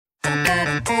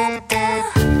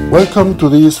Welcome to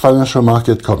these financial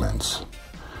market comments.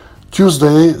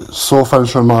 Tuesday saw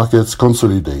financial markets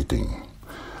consolidating.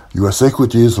 US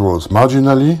equities rose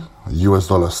marginally, the US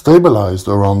dollar stabilized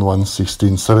around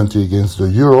 116.70 against the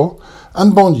euro,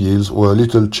 and bond yields were a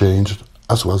little changed,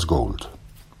 as was gold.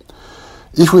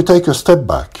 If we take a step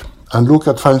back and look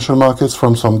at financial markets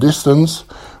from some distance,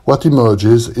 what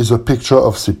emerges is a picture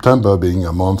of September being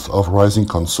a month of rising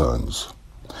concerns.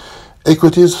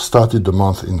 Equities started the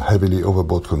month in heavily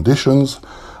overbought conditions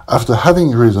after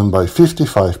having risen by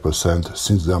 55%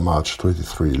 since their March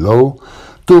 23 low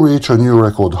to reach a new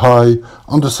record high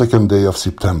on the second day of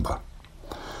September.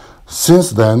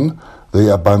 Since then, they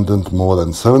abandoned more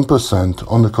than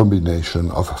 7% on a combination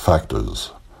of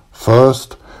factors.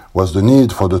 First was the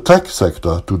need for the tech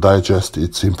sector to digest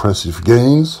its impressive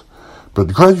gains,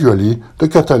 but gradually the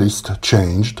catalyst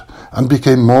changed and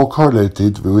became more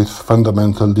correlated with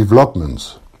fundamental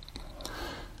developments.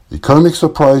 Economic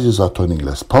surprises are turning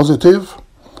less positive.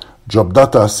 Job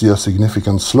data see a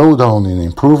significant slowdown in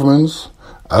improvements,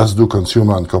 as do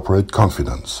consumer and corporate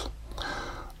confidence.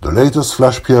 The latest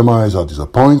flash PMIs are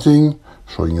disappointing,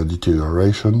 showing a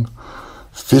deterioration.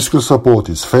 Fiscal support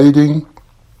is fading.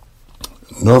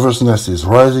 Nervousness is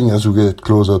rising as we get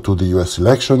closer to the US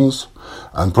elections,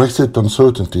 and Brexit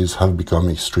uncertainties have become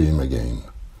extreme again.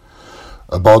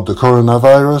 About the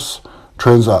coronavirus,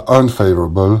 trends are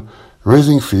unfavorable,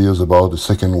 raising fears about the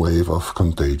second wave of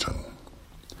contagion.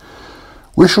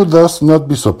 We should thus not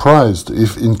be surprised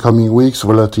if in coming weeks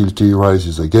volatility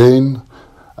rises again.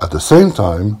 At the same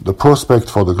time, the prospect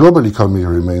for the global economy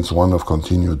remains one of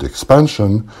continued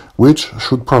expansion, which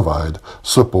should provide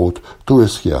support to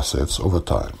risky assets over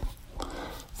time.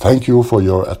 Thank you for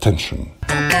your attention.